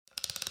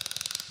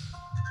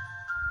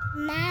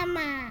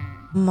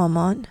Mama.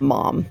 Maman.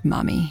 Mom.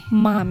 Mommy.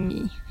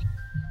 Mommy.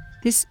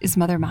 This is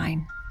Mother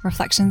Mine,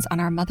 reflections on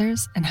our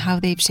mothers and how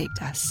they've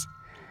shaped us.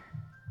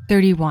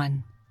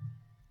 31.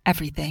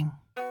 Everything.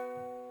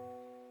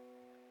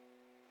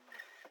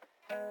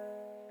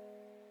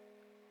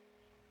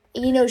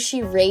 You know,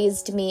 she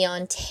raised me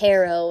on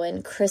tarot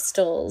and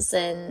crystals,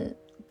 and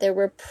there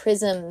were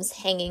prisms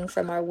hanging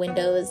from our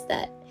windows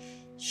that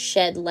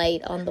shed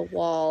light on the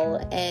wall,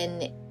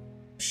 and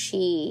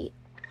she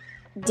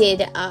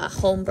did a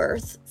home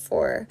birth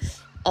for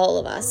all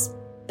of us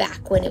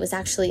back when it was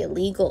actually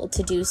illegal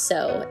to do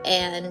so,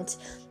 and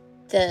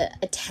the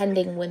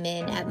attending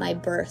women at my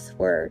birth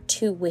were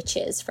 2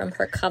 witches from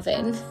her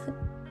coven.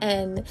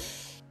 And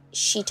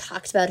she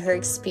talked about her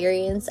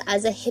experience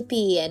as a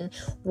hippie and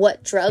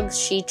what drugs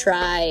she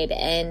tried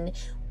and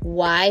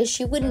why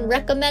she wouldn't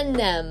recommend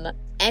them.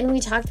 And we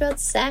talked about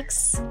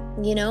sex,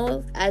 you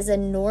know, as a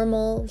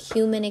normal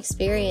human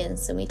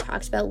experience. And we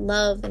talked about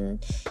love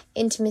and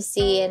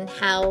intimacy and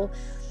how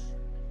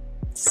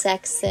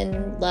sex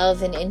and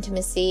love and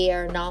intimacy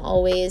are not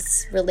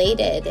always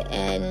related.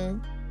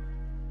 And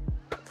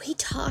we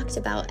talked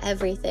about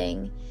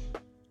everything.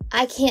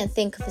 I can't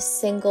think of a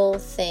single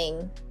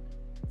thing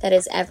that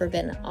has ever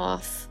been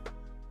off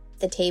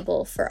the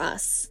table for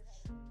us.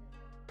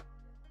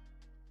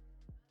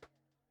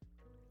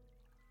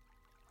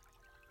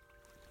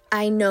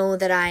 I know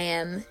that I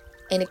am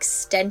an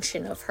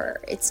extension of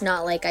her. It's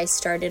not like I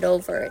started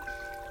over.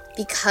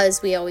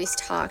 Because we always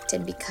talked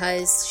and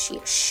because she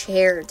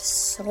shared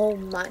so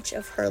much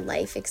of her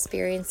life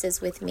experiences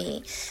with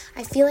me,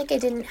 I feel like I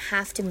didn't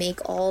have to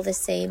make all the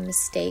same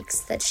mistakes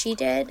that she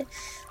did.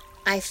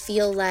 I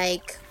feel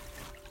like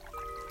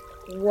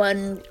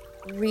one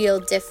real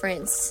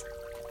difference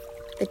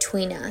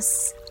between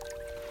us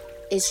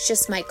is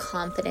just my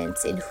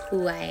confidence in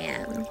who I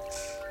am.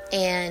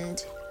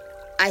 And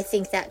I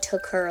think that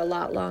took her a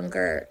lot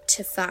longer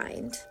to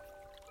find.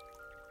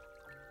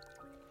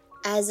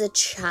 As a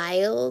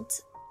child,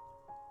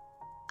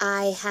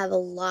 I have a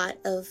lot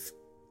of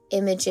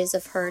images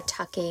of her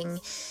tucking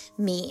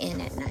me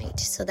in at night.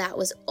 So that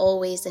was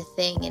always a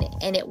thing,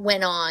 and it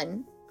went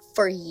on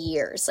for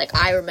years. Like,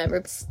 I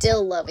remember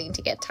still loving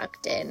to get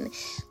tucked in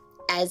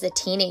as a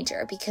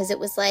teenager because it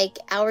was like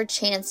our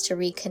chance to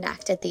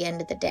reconnect at the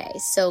end of the day.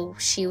 So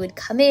she would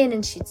come in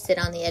and she'd sit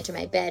on the edge of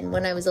my bed. And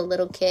when I was a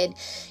little kid,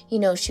 you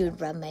know, she would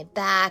rub my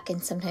back,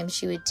 and sometimes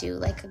she would do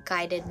like a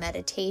guided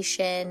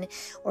meditation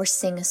or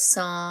sing a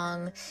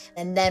song.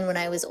 And then when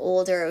I was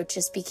older, it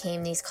just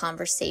became these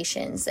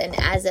conversations. And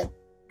as a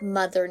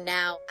mother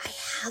now, I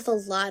have a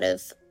lot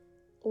of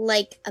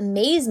like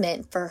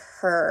amazement for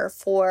her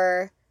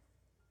for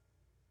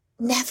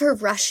never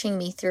rushing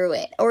me through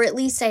it, or at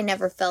least I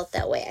never felt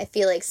that way. I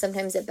feel like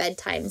sometimes at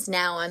bedtimes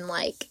now I'm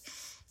like,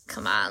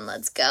 come on,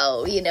 let's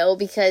go, you know,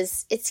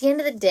 because it's the end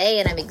of the day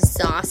and I'm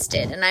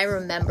exhausted. And I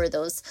remember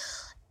those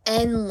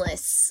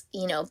endless,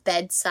 you know,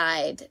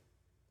 bedside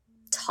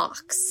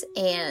talks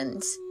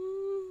and,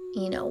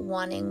 you know,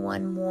 wanting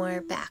one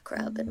more back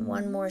rub and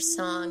one more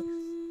song.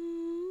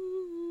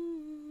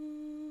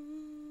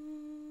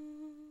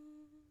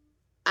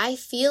 I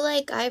feel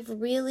like I've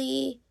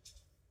really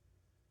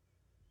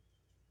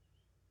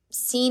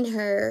seen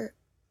her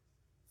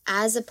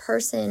as a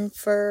person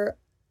for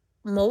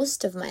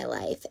most of my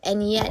life.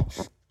 And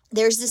yet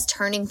there's this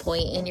turning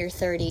point in your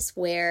 30s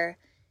where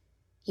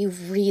you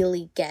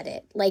really get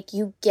it. Like,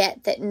 you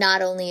get that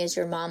not only is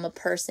your mom a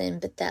person,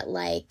 but that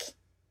like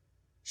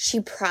she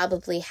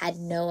probably had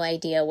no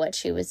idea what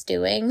she was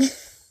doing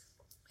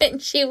when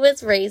she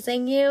was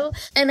raising you.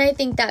 And I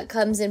think that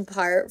comes in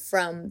part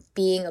from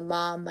being a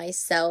mom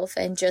myself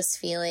and just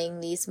feeling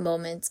these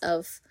moments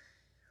of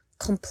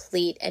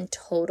complete and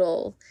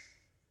total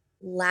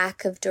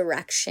lack of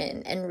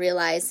direction and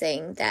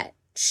realizing that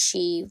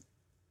she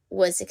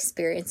was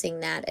experiencing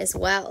that as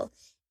well.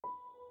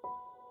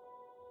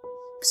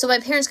 So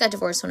my parents got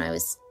divorced when I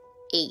was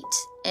 8,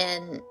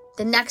 and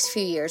the next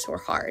few years were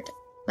hard.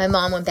 My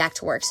mom went back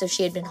to work, so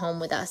she had been home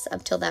with us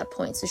up till that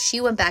point. So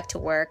she went back to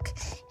work,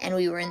 and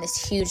we were in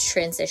this huge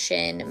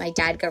transition. My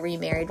dad got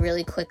remarried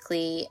really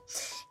quickly,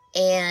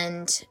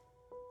 and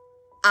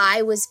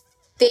I was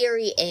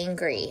very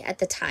angry at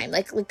the time,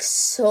 like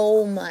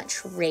so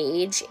much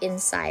rage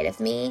inside of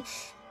me,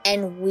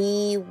 and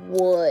we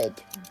would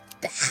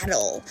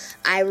battle.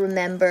 I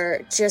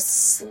remember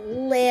just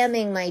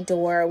slamming my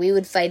door. We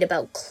would fight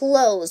about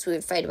clothes. We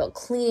would fight about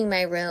cleaning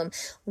my room.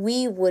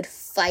 We would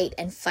fight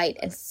and fight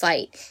and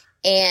fight.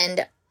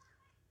 And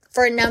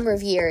for a number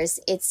of years,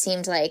 it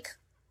seemed like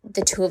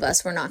the two of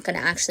us were not going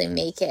to actually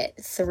make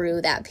it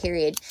through that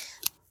period.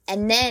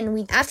 And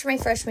then after my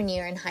freshman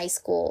year in high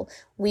school,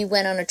 we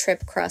went on a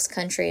trip cross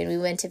country and we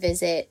went to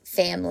visit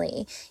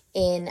family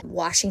in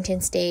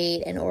Washington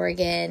State and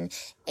Oregon.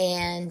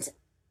 And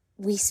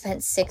we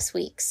spent 6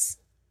 weeks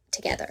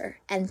together.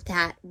 And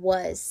that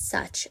was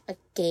such a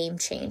game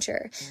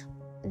changer.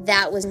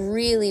 That was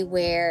really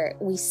where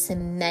we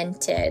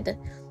cemented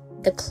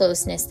the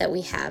closeness that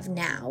we have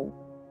now.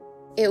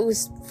 It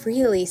was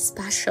really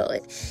special.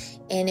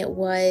 And it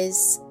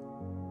was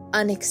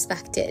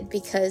unexpected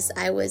because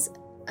I was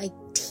a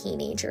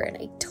teenager and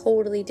I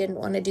totally didn't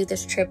want to do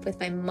this trip with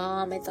my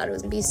mom. I thought it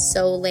was going to be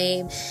so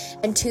lame.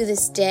 And to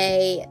this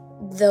day,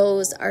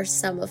 those are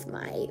some of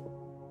my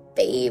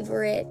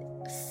favorite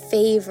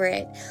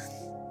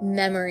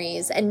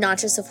memories, and not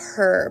just of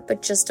her,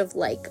 but just of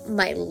like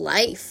my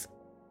life.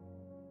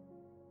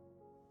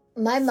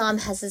 My mom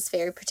has this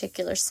very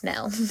particular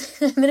smell.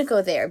 I'm going to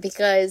go there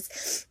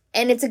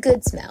and it's a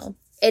good smell.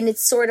 And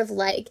it's sort of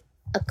like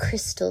a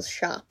crystal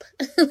shop.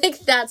 Like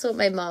that's what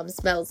my mom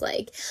smells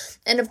like.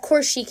 And of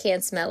course she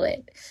can't smell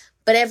it,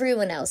 but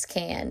everyone else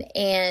can.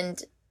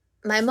 And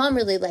my mom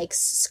really likes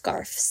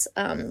scarves,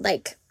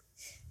 like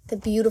the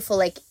beautiful,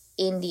 like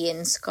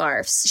Indian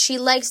scarves. She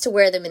likes to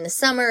wear them in the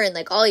summer and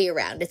like all year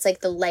round. It's like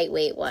the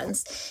lightweight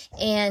ones.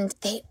 And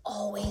they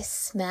always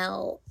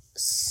smell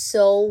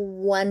so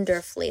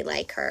wonderfully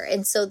like her.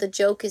 And so the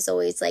joke is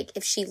always like,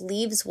 if she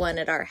leaves one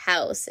at our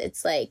house,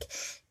 it's like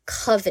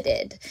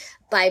coveted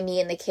by me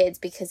and the kids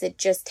because it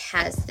just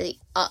has the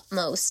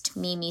utmost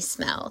Mimi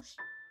smell.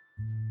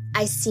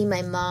 I see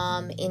my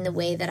mom in the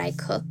way that I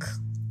cook,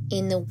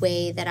 in the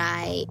way that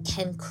I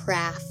can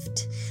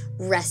craft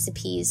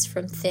recipes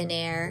from thin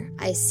air.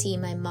 I see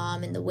my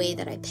mom in the way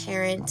that I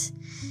parent.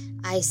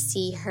 I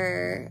see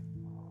her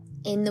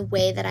in the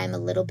way that I'm a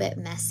little bit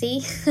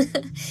messy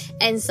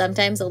and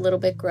sometimes a little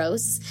bit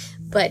gross,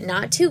 but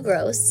not too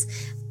gross.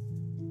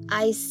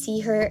 I see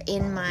her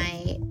in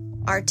my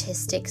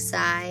artistic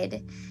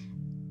side.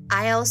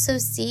 I also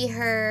see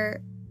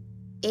her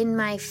in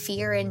my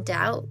fear and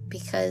doubt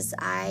because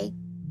I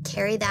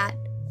carry that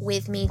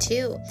with me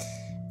too.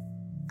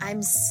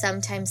 I'm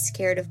sometimes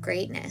scared of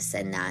greatness,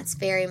 and that's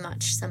very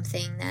much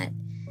something that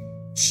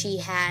she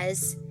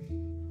has.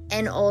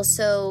 And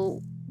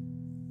also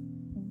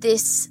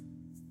this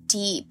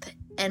deep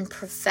and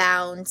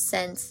profound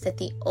sense that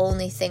the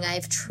only thing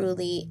I've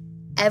truly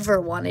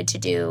ever wanted to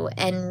do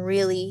and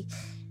really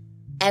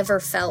ever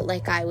felt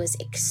like I was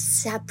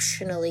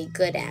exceptionally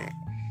good at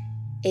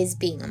is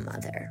being a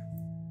mother.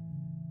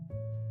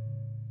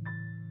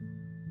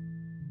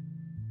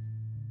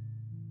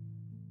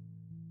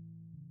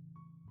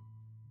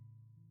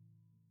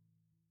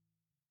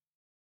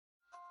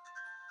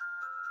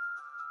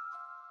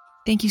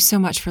 Thank you so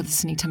much for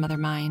listening to Mother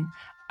Mine.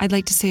 I'd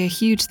like to say a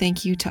huge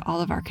thank you to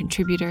all of our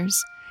contributors.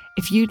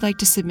 If you'd like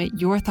to submit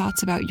your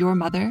thoughts about your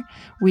mother,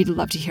 we'd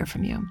love to hear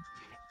from you.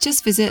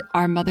 Just visit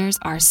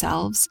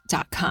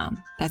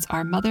ourmothersourselves.com. That's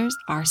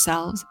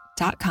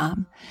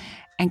ourmothersourselves.com,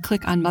 and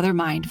click on Mother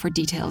Mine for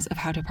details of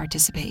how to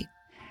participate.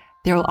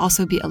 There will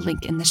also be a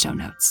link in the show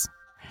notes.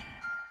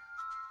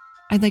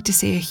 I'd like to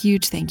say a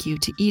huge thank you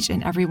to each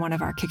and every one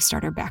of our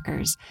Kickstarter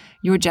backers.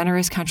 Your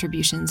generous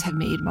contributions have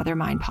made Mother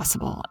Mine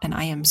possible, and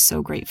I am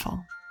so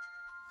grateful.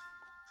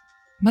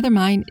 Mother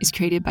Mine is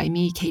created by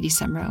me, Katie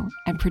Semro,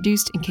 and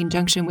produced in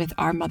conjunction with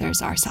Our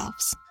Mothers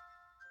Ourselves.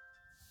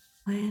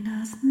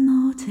 Buenas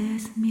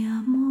noches, mi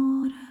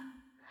amor.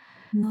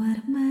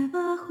 Duerme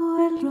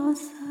bajo el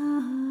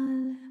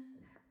rosal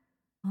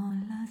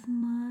con las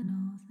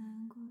manos